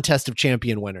Contest of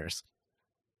Champion winners.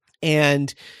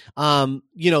 And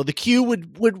the queue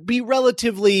would be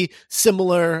relatively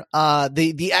similar.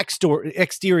 The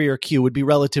exterior queue would be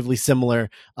relatively similar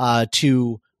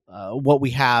to what we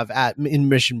have in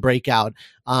Mission Breakout.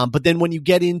 But then when you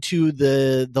get into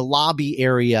the lobby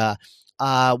area,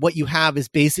 what you have is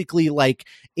basically like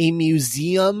a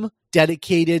museum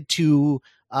dedicated to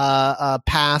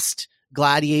past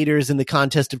gladiators in the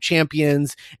Contest of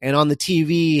Champions. And on the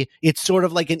TV, it's sort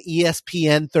of like an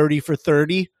ESPN 30 for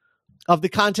 30 of the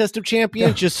Contest of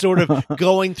Champions, just sort of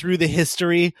going through the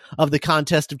history of the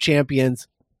Contest of Champions.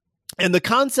 And the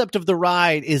concept of the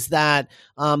ride is that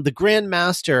the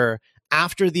Grandmaster,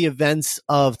 after the events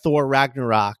of Thor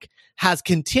Ragnarok, has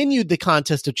continued the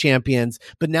Contest of Champions,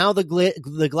 but now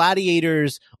the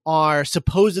gladiators are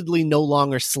supposedly no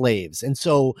longer slaves. And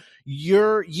so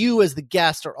you as the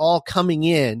guest are all coming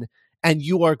in, and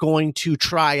you are going to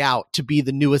try out to be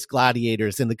the newest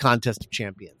gladiators in the Contest of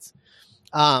Champions.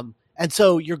 And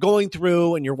so you're going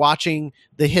through and you're watching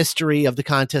the history of the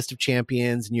Contest of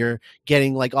Champions, and you're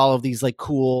getting like all of these like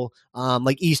cool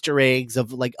like Easter eggs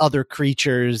of like other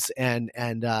creatures and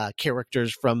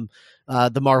characters from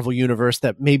the Marvel universe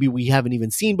that maybe we haven't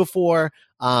even seen before.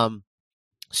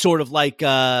 Sort of like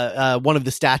one of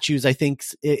the statues I think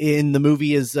in the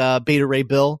movie is Beta Ray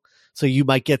Bill. So you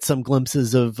might get some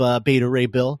glimpses of Beta Ray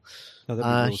Bill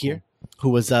really here, who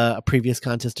was a previous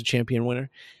Contest of Champion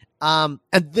winner. And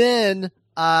then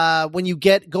when you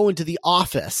go into the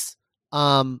office,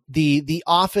 the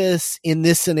office in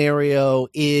this scenario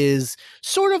is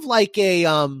sort of like a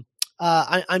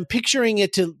I'm picturing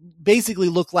it to basically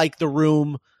look like the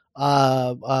room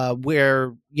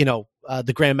where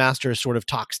the Grandmaster sort of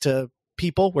talks to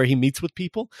people, where he meets with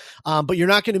people, but you're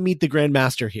not going to meet the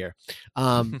Grandmaster here.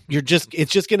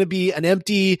 It's just going to be an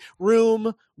empty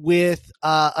room with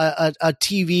a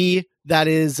TV that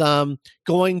is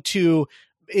going to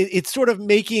it's sort of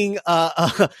making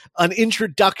an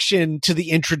introduction to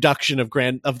the introduction of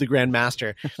the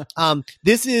Grandmaster.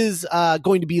 This is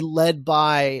going to be led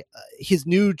by his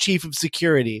new chief of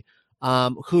security,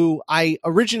 who I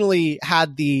originally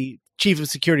had the chief of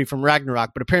security from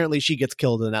Ragnarok, but apparently she gets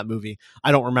killed in that movie.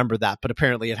 I don't remember that, but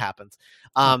apparently it happens.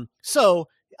 So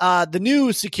the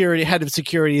new head of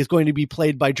security is going to be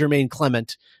played by Jermaine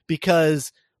Clement,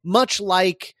 because much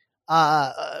like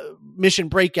Mission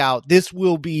Breakout, this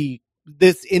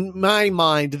in my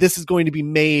mind, this is going to be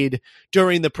made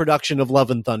during the production of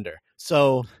Love and Thunder.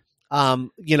 So,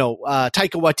 Taika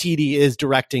Waititi is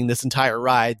directing this entire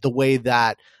ride the way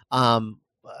that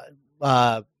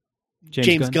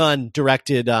James Gunn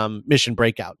directed Mission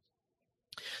Breakout.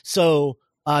 So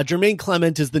Jermaine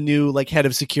Clement is the new head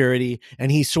of security, and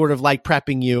he's sort of like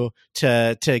prepping you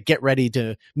to get ready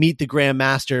to meet the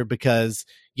Grandmaster, because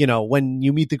when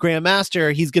you meet the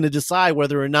Grandmaster, he's going to decide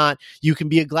whether or not you can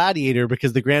be a gladiator,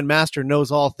 because the Grandmaster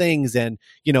knows all things, and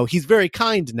he's very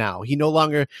kind now. He no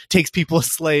longer takes people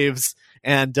as slaves,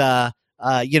 and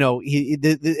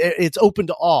it's open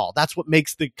to all. That's what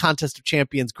makes the Contest of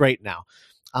Champions great now.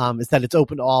 Is that it's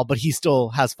open to all, but he still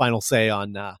has final say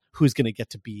on who's going to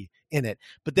get to be in it.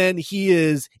 But then he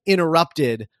is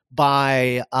interrupted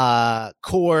by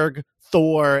Korg,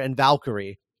 Thor, and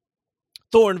Valkyrie.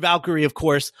 Thor and Valkyrie, of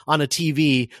course, on a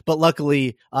TV, but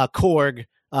luckily Korg,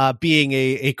 being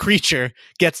a creature,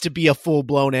 gets to be a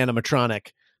full-blown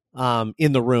animatronic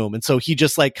in the room. And so he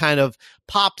just kind of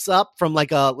pops up from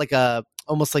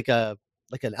almost like an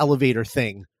elevator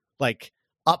thing,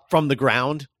 up from the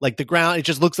ground. The ground, it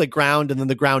just looks like ground, and then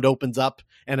the ground opens up,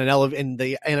 and and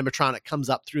the animatronic comes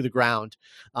up through the ground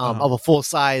of a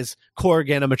full-size Korg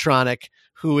animatronic,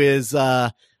 who is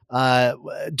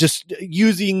just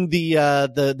using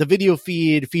the video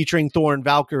feed featuring Thor and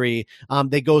Valkyrie.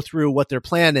 They go through what their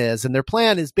plan is, and their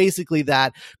plan is basically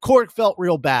that Korg felt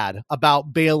real bad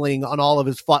about bailing on all of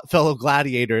his fellow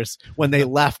gladiators when they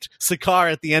left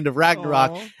Sakaar at the end of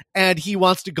Ragnarok. Aww. And he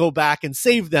wants to go back and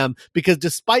save them, because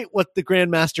despite what the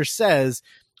Grandmaster says,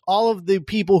 all of the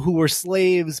people who were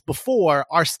slaves before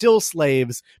are still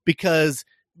slaves, because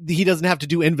he doesn't have to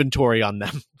do inventory on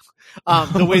them.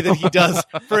 The way that he does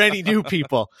for any new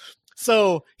people.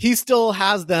 So he still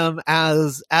has them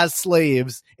as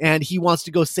slaves, and he wants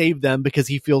to go save them because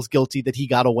he feels guilty that he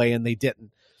got away and they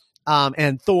didn't.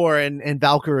 And Thor and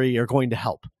Valkyrie are going to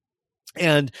help.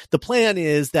 And the plan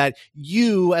is that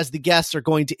you, as the guests, are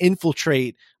going to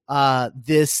infiltrate the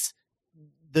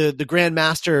Grand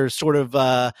Master sort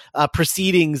of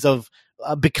proceedings of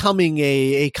becoming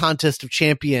a contest of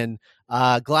champion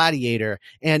gladiator,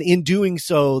 and in doing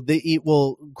so, it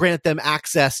will grant them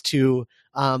access to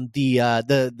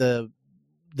the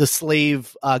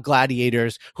slave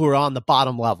gladiators who are on the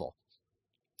bottom level.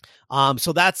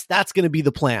 So that's going to be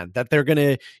the plan, that they're going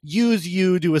to use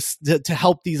you to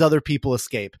help these other people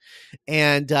escape.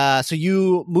 And so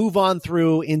you move on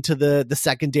through into the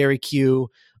secondary queue,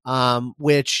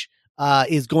 which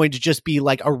is going to just be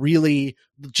like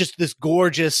just this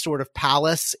gorgeous sort of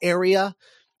palace area.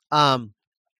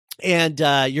 And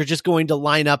you're just going to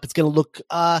line up. It's going to look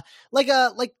like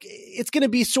it's going to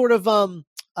be sort of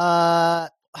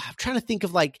I'm trying to think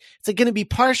of it's going to be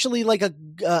partially like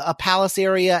a palace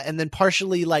area, and then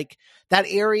partially like that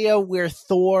area where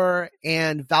Thor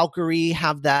and Valkyrie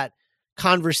have that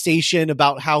conversation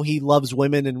about how he loves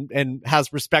women and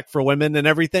has respect for women and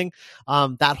everything.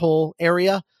 That whole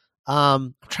area.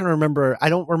 I'm trying to remember. I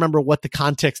don't remember what the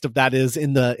context of that is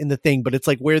in the thing, but it's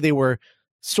like where they were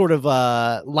sort of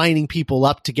lining people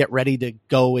up to get ready to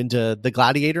go into the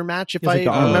gladiator match, if I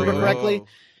remember correctly.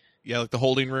 Yeah, like the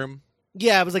holding room.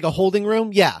 Yeah, it was like a holding room.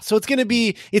 Yeah. So it's going to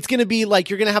be like,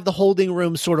 you're going to have the holding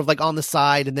room sort of like on the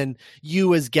side, and then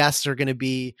you as guests are going to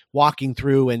be walking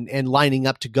through and lining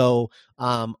up to go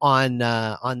on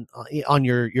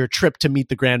your trip to meet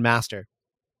the Grand Master.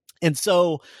 And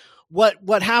so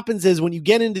what happens is when you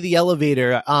get into the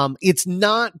elevator, it's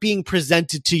not being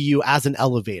presented to you as an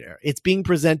elevator. It's being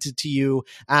presented to you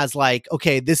as like,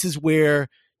 okay, this is where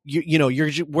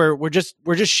we're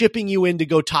just shipping you in to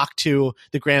go talk to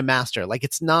the Grand Master. Like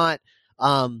it's not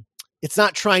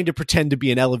trying to pretend to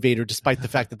be an elevator, despite the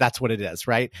fact that that's what it is.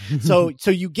 Right. So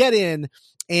you get in,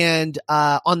 and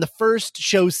on the first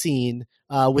show scene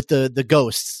with the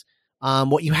ghosts,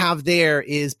 what you have there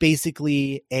is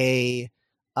basically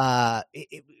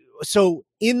so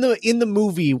in the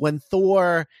movie, when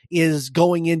Thor is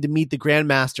going in to meet the Grand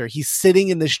Master, he's sitting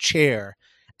in this chair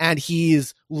and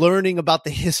he's learning about the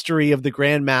history of the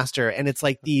Grand Master. And it's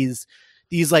like these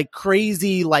like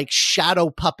crazy, like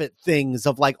shadow puppet things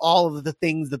of like all of the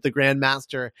things that the Grand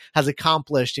Master has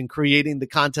accomplished in creating the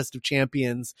Contest of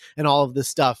Champions and all of this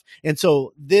stuff. And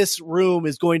so this room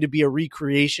is going to be a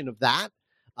recreation of that,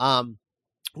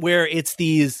 where it's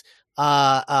these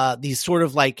sort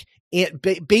of like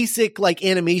basic like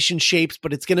animation shapes,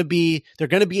 but they're going to be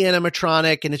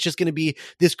animatronic, and it's just going to be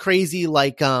this crazy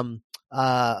like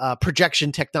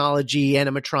projection technology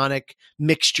animatronic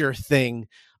mixture thing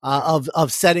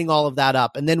of setting all of that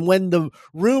up. And then when the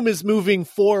room is moving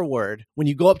forward, when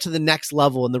you go up to the next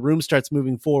level and the room starts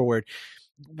moving forward,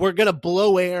 we're going to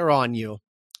blow air on you,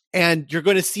 and you're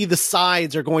going to see the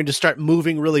sides are going to start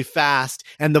moving really fast,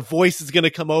 and the voice is going to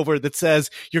come over that says,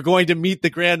 you're going to meet the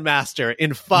Grand Master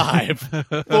in 5,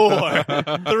 4,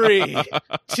 3,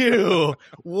 2,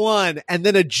 1. And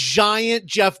then a giant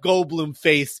Jeff Goldblum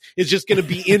face is just going to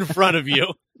be in front of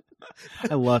you.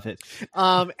 I love it.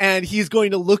 And he's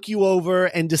going to look you over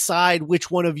and decide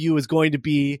which one of you is going to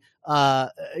be a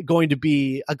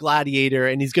gladiator,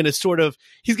 and he's going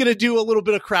to do a little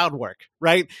bit of crowd work,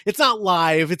 right? It's not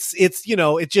live. But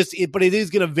it is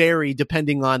going to vary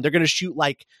depending on, they're going to shoot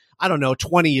like, I don't know,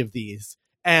 20 of these.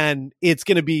 And it's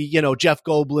going to be, Jeff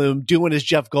Goldblum doing his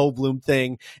Jeff Goldblum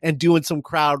thing and doing some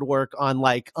crowd work on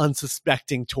like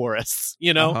unsuspecting tourists,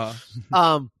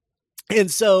 Uh-huh. And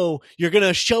so you're going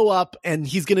to show up and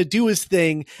he's going to do his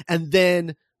thing. And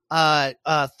then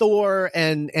Thor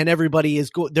and everybody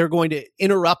they're going to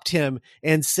interrupt him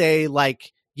and say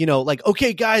like,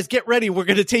 okay, guys, get ready. We're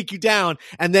going to take you down.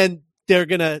 And then they're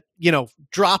going to,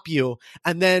 drop you.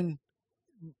 And then,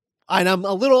 and I'm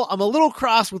a little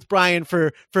cross with Brian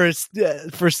for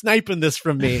sniping this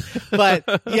from me, but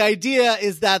the idea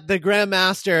is that the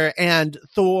Grandmaster and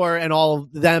Thor and all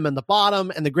of them in the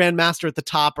bottom and the Grandmaster at the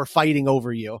top are fighting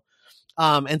over you,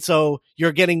 and so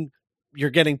you're getting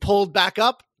pulled back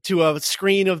up to a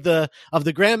screen of the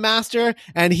Grandmaster,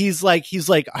 and he's like,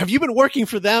 have you been working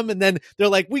for them? And then they're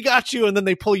like, we got you, and then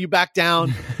they pull you back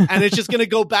down, and it's just gonna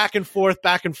go back and forth.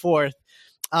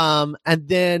 And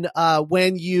then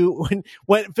when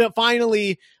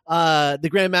finally the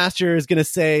Grandmaster is going to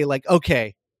say like,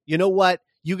 okay, you know what?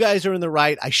 You guys are in the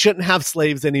right. I shouldn't have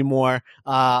slaves anymore.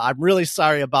 I'm really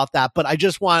sorry about that, but I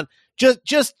just want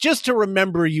just to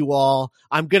remember you all,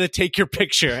 I'm going to take your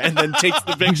picture, and then takes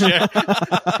the picture.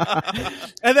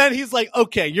 And then he's like,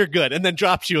 okay, you're good. And then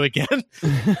drops you again.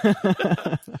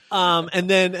 And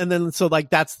then, so like,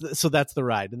 that's the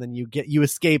ride. And then you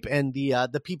escape, and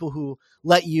the people who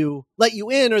let you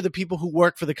in are the people who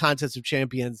work for the Contest of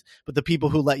Champions, but the people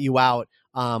who let you out,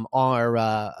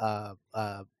 are,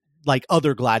 like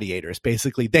other gladiators,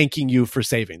 basically thanking you for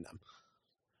saving them.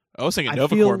 I was thinking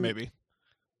Novacore, maybe.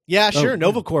 Yeah, sure.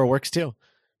 Novacore works too.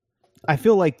 I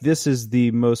feel like this is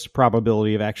the most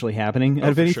probability of actually happening out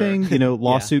of anything. Sure.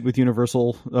 Lawsuit with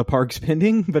Universal Parks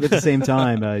pending, but at the same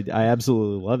time, I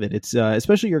absolutely love it. It's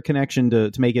especially your connection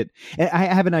to make it. I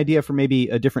have an idea for maybe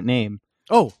a different name.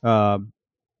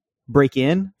 Break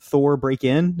In, Thor Break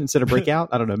In instead of Breakout.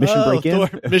 I don't know. Mission Break In.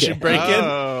 Okay. Mission Break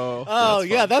In. Oh,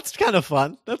 yeah, that's kind of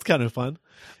fun.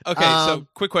 Okay, so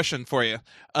quick question for you.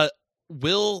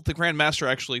 Will the Grand Master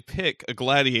actually pick a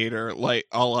gladiator like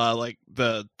a la like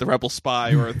the Rebel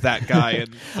Spy or that guy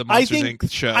in the Monsters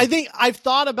Inc. show? I think I've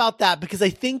thought about that, because I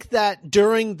think that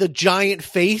during the giant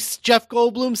face Jeff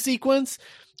Goldblum sequence,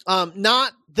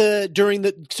 during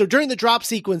the drop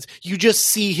sequence, you just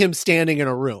see him standing in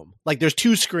a room. Like, there's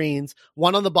two screens,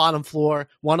 one on the bottom floor,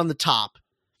 one on the top.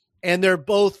 And they're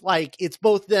both like, it's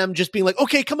both them just being like,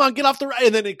 okay, come on, get off the ride.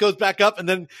 And then it goes back up, and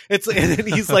then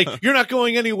he's like, you're not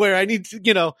going anywhere. I need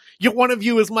to, one of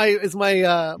you is my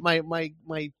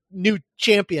new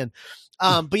champion.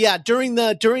 But yeah, during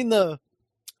the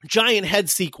giant head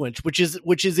sequence, which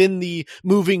is in the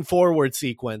moving forward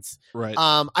sequence, right?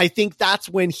 I think that's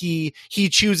when he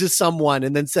chooses someone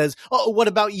and then says, "Oh, what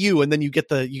about you?" And then you get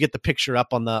the picture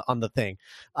up on the thing.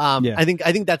 Yeah. I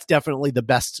think that's definitely the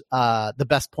best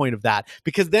point of that,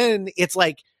 because then it's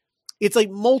like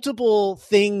multiple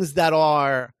things that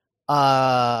are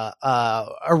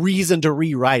a reason to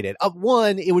rewrite it.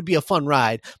 One, it would be a fun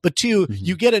ride, but two,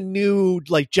 you get a new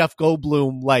like Jeff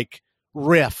Goldblum like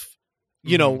riff.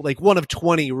 Like one of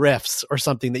 20 riffs or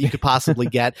something that you could possibly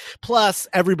get. Plus,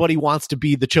 everybody wants to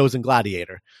be the chosen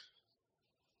gladiator.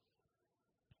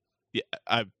 Yeah,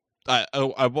 I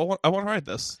want to ride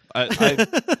this.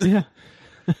 Yeah.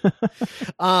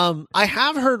 I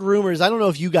have heard rumors. I don't know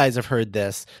if you guys have heard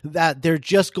this, that they're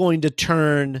just going to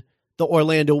turn the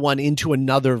Orlando one into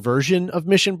another version of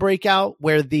Mission Breakout,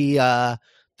 where the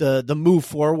move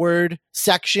forward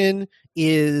section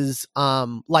is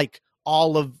like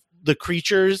all of the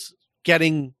creatures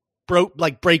getting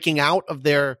breaking out of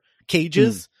their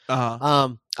cages.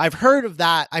 I've heard of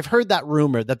that. I've heard that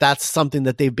rumor that that's something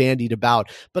that they've bandied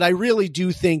about, but I really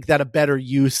do think that a better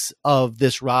use of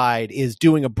this ride is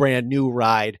doing a brand new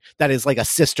ride that is like a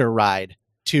sister ride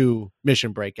to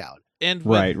Mission Breakout. And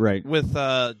with, with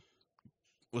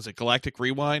was it Galactic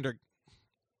Rewind or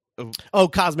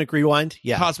Cosmic Rewind?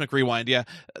 Yeah. Cosmic Rewind, yeah.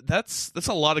 That's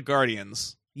a lot of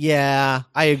Guardians. Yeah,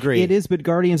 I agree. It is, but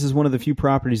Guardians is one of the few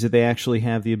properties that they actually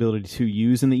have the ability to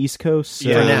use in the East Coast. So,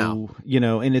 for now,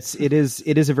 and it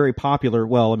is a very popular.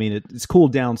 Well, I mean, it's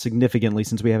cooled down significantly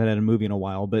since we haven't had a movie in a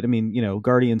while. But I mean,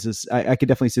 Guardians is. I could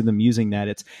definitely see them using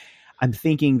that. I'm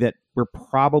thinking that we're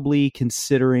probably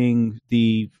considering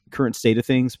the current state of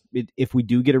things. If we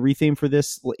do get a retheme for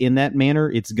this in that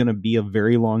manner, it's going to be a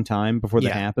very long time before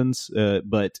that happens.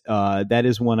 But that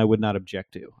is one I would not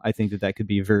object to. I think that could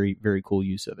be a very, very cool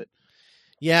use of it.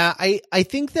 Yeah, I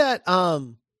think that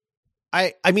one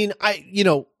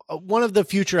of the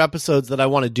future episodes that I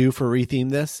want to do for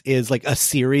Retheme This is like a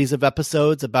series of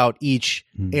episodes about each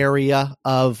area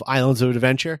of Islands of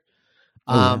Adventure.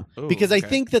 Because I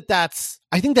think that's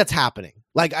happening.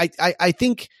 Like, I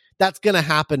think that's going to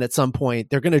happen at some point.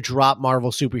 They're going to drop Marvel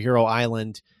Superhero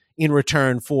Island in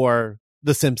return for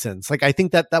The Simpsons. Like, I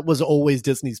think that was always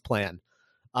Disney's plan.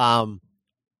 As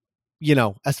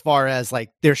far as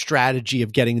like their strategy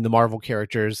of getting the Marvel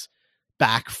characters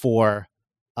back for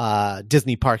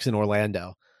Disney parks in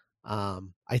Orlando.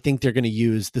 I think they're going to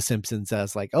use The Simpsons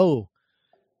as like, oh,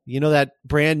 that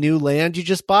brand new land you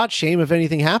just bought? Shame if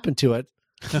anything happened to it.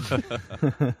 Some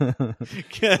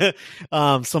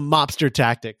mobster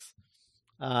tactics.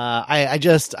 I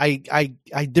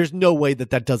there's no way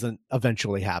that doesn't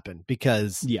eventually happen,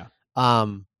 because I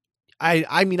mean,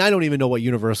 I don't even know what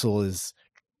Universal is.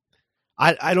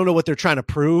 I don't know what they're trying to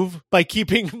prove by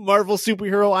keeping Marvel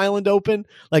Superhero Island open.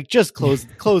 Like, just close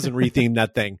and retheme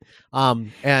that thing.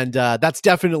 And that's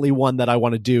definitely one that I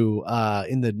want to do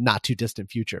in the not too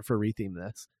distant future for Retheme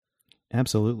This.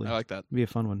 Absolutely. I like that. It'd be a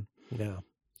fun one. Yeah.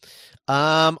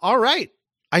 All right.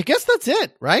 I guess that's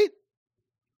it, right?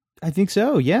 I think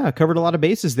so. Yeah, covered a lot of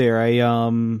bases there.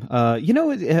 I'm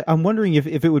wondering if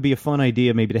it would be a fun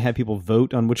idea maybe to have people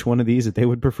vote on which one of these that they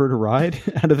would prefer to ride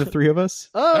out of the three of us.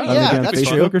 Oh, Maybe yeah, on that's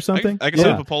Facebook true. or something. I can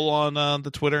set up a poll on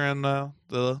the Twitter and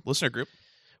the listener group.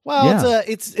 Well,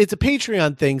 it's a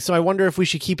Patreon thing, so I wonder if we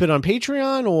should keep it on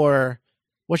Patreon or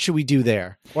what should we do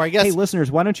there? Or I guess, hey, listeners,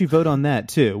 why don't you vote on that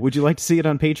too? Would you like to see it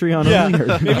on Patreon only?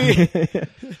 Or maybe.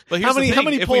 But How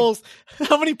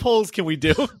many polls can we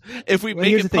do? If we Well, make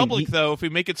here's it the thing. public, though, if we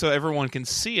make it so everyone can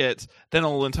see it, then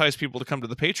it'll entice people to come to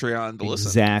the Patreon to listen.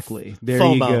 Exactly. There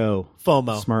FOMO. you go.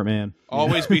 FOMO. Smart man.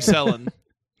 Always be selling.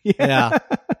 Yeah.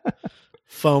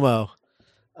 FOMO.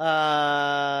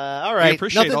 All right. We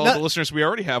appreciate all the listeners we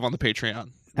already have on the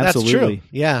Patreon. Absolutely. That's true.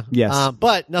 Yeah. Yes.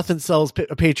 But nothing sells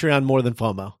a Patreon more than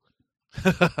FOMO.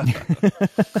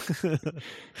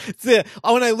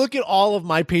 When I look at all of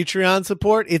my Patreon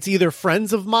support, it's either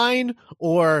friends of mine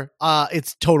or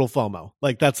it's total FOMO.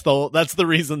 Like that's the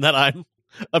reason that I'm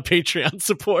a Patreon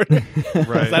supporter.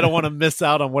 Right. I don't want to miss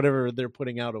out on whatever they're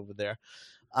putting out over there.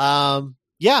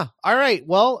 Yeah. All right.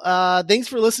 Well, thanks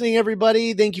for listening,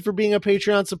 everybody. Thank you for being a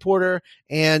Patreon supporter.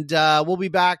 And we'll be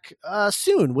back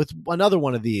soon with another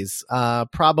one of these.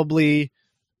 Probably,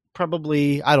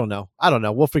 I don't know.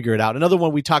 We'll figure it out. Another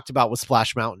one we talked about was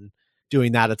Splash Mountain,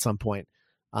 doing that at some point.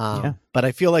 But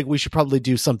I feel like we should probably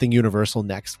do something universal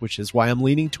next, which is why I'm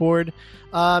leaning toward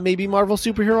maybe Marvel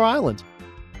Superhero Island.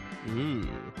 Ooh.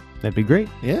 That'd be great.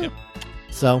 Yeah. Yep.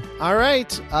 So, all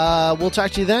right. We'll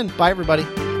talk to you then. Bye, everybody.